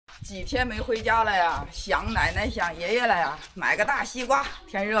几天没回家了呀，想奶奶想爷爷了呀，买个大西瓜，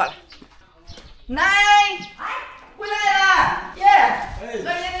天热了。奶，回来了，爷，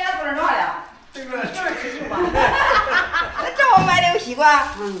那爷爷做点啥呀？这个就是吃西瓜。这我买了个西瓜，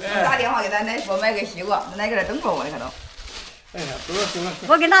我打电话给咱奶说买个西瓜，奶给他等着我呢，可都。哎呀，行了行了，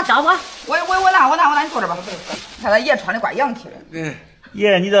我给拿找吧。我拿，你坐这吧。看他爷穿的怪洋气的。嗯，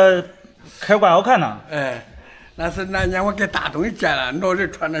爷，你这开怪好看呐。哎，那是那年我给大东西见了，老人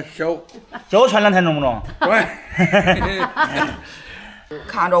穿的小，叫我穿2天重不重？对。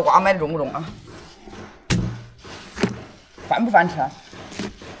看这瓜买的重不重啊？翻不翻车？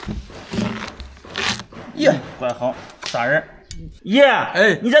耶，怪好，啥人？爷，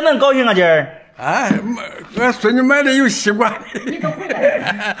哎，你咋能高兴啊今儿？哎，我孙女买的有西瓜。你都回来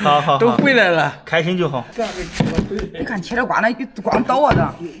了。好，都回来了，开心就好。你看切这瓜那光倒啊的。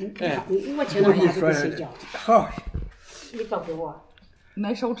哎，我吃了还是不睡觉。好，你倒给我。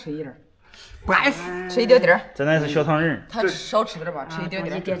奶少吃一点，乖，吃一点点。这乃是小糖人。他少吃点吧，吃一点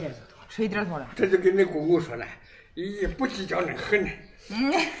点，吃一点多了。这就跟你公公说了，不计较那很。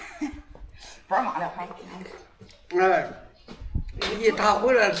不骂了，哎，他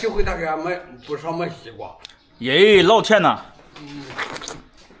回来这回他给俺买不少买西瓜。耶，老甜呐！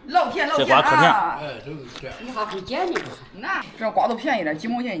老甜这瓜可甜。哎，都是甜。你还会捡呢？那这瓜都便宜点，几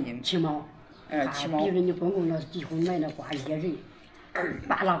毛钱一斤。7毛。哎，7毛。比人家公公那几乎买那瓜噎人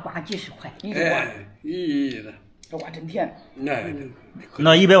，8拉瓜几十块。哎，咦的，这瓜真甜。那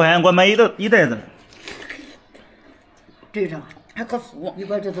100块钱给我买一袋子。对上，还可酥，一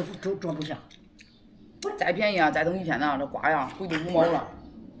块这都装不下。再便宜啊，再等一天呢，这瓜呀回去5毛了。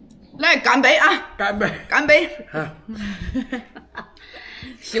来干杯啊！干杯！干杯！啊，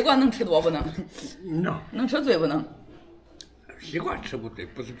西瓜能吃多不能？能。能吃醉不能？西瓜吃不对，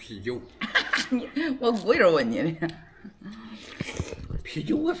不是啤酒。我故意问你的。啤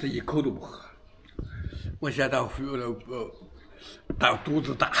酒我是一口都不喝，我现在到肚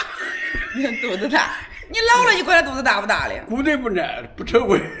子大。肚子大，你老了你管他肚子大不大的？骨头不耐，不成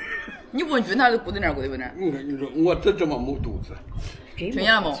味。你问君他的骨头哪骨头不哪？我跟你说，我这么没肚子。听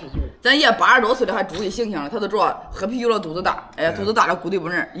见了没？咱爷80多岁了还注意形象了，他都知道喝啤酒了肚子大，哎，肚子大了骨头不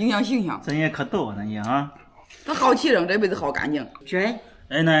那，影响形象。咱爷可逗，咱爷啊。他好气人，这辈子好干净。娟，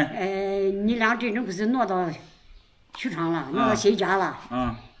哎奶。你俩这阵不是挪到曲昌了，挪到新家了。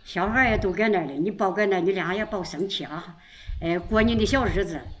小孩也都搁那儿了，你别搁那，你俩也别生气啊。过你的小日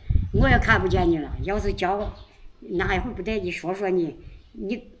子，我也看不见你了。要是叫哪一会儿不得你说说你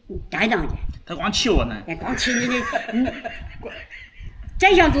该当的。他光气我呢。光气你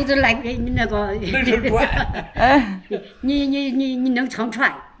真想肚子来那个。你能撑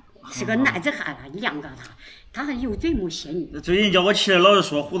船，是个男子汉了，养着他还有嘴没心。最近叫我起来老是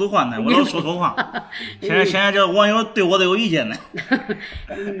说糊涂话呢，我老说错话。现在这网友对我都有意见呢。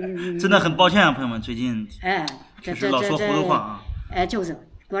真的很抱歉啊，朋友们，最近就是老说糊涂话啊。就是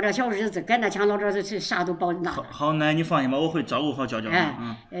过这小日子，跟那强老这是啥都包拿。好，奶你放心吧，我会照顾好娇娇。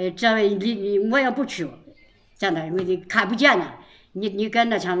这我也不去，真的我看不见了。你跟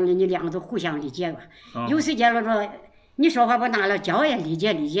那强你两个都互相理解吧。有时间了说你说话不拿了，娇也理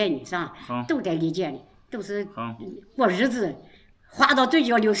解你是吧？都得理解你。都是过日子，话到嘴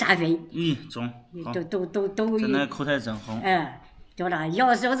角流3分。中。都。真的口才真好。对了，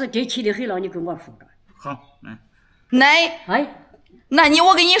要是真气得很了，你跟我说着。好，奶。那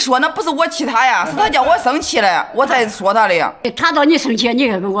我跟你说，那不是我气他呀，是他叫我生气了，我才说他的呀。他到你生气，你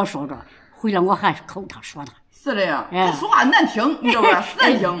也跟我说着，回来我还是口他说他。是的呀，他说话难听，你知道吧？是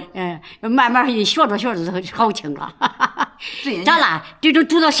难听。慢慢学着就好听了。咋了？这都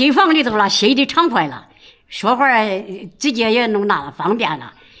住到新房里头了，心里畅快了。说话直接也弄那了，方便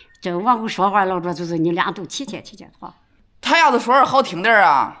了。这往后说话老着就是你俩都体贴的话。他要是说话好听点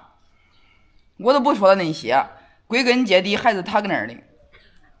啊，我都不说他那些，归根结底还是他搁那儿的。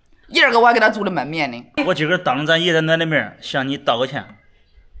一个我还给他做了门面呢。我今儿当着咱爷爷奶奶面向你道个歉，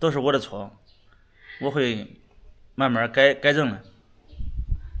都是我的错，我会慢慢改正的。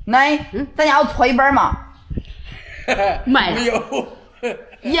奶，咱家有搓衣板吗？卖了。没有。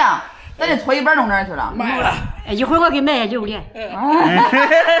呀。咱这搓衣板弄哪儿去了？卖了。一会儿我给买榴莲。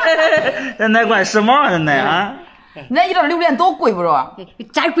这奶怪时髦啊，奶啊！那一袋榴莲多贵不着？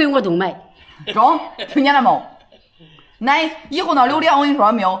再贵我都买。中，听见了没？奶，以后那榴莲我跟你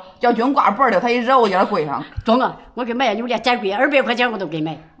说没有，叫军挂板的，他一惹我就给他跪上。中了，我给买榴莲再贵200块钱我都给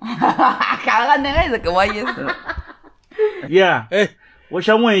买。看俺奶还是跟我意思。爷，我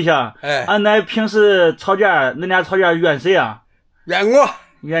想问一下，俺奶平时吵架，恁俩吵架怨谁啊？怨我。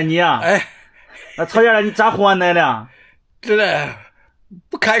怨你啊？那吵架了你咋哄俺奶的？真的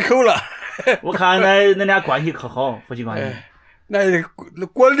不开口了。我看俺奶恁俩关系可好，夫妻关系。那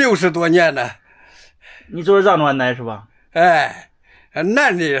过60多年了。你就是让着俺奶是吧？哎，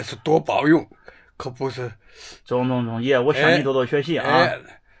男的也是多包容，可不是。中爷，我向你多多学习啊。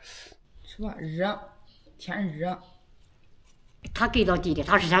是吧？热，天热。他给到弟弟，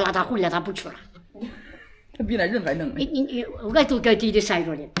他是想让他回来，他不去了。他比那人还能。你，俺都给弟弟塞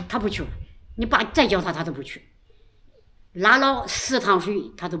着的，他不去了。你爸再叫他，他都不去。拉了10趟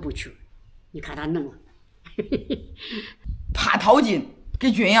水，他都不去。你看他弄了。怕掏金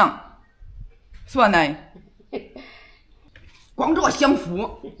给军养，是吧奶？光这享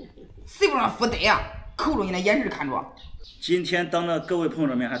福，谁不让福得呀？扣着你那眼神看着。今天当着各位朋友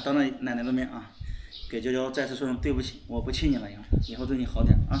的面，还当着奶奶的面啊，给娇娇再次说声对不起，我不亲你了以后对你好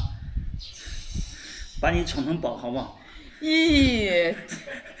点啊，把你宠成宝好不好？咦，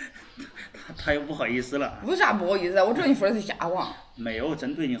他又不好意思了。为啥不好意思啊？我知道你说的是瞎话。没有，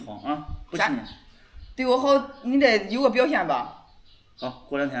真对你好啊，不亲你。对我好，你得有个表现吧。好，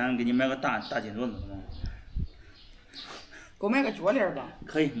过2天给你买个大金镯子，给我买个脚链吧。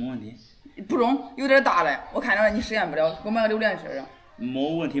可以，没问题。不中，有点大了，我看着你实现不了，给我买个榴莲式的。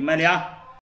没问题，买俩。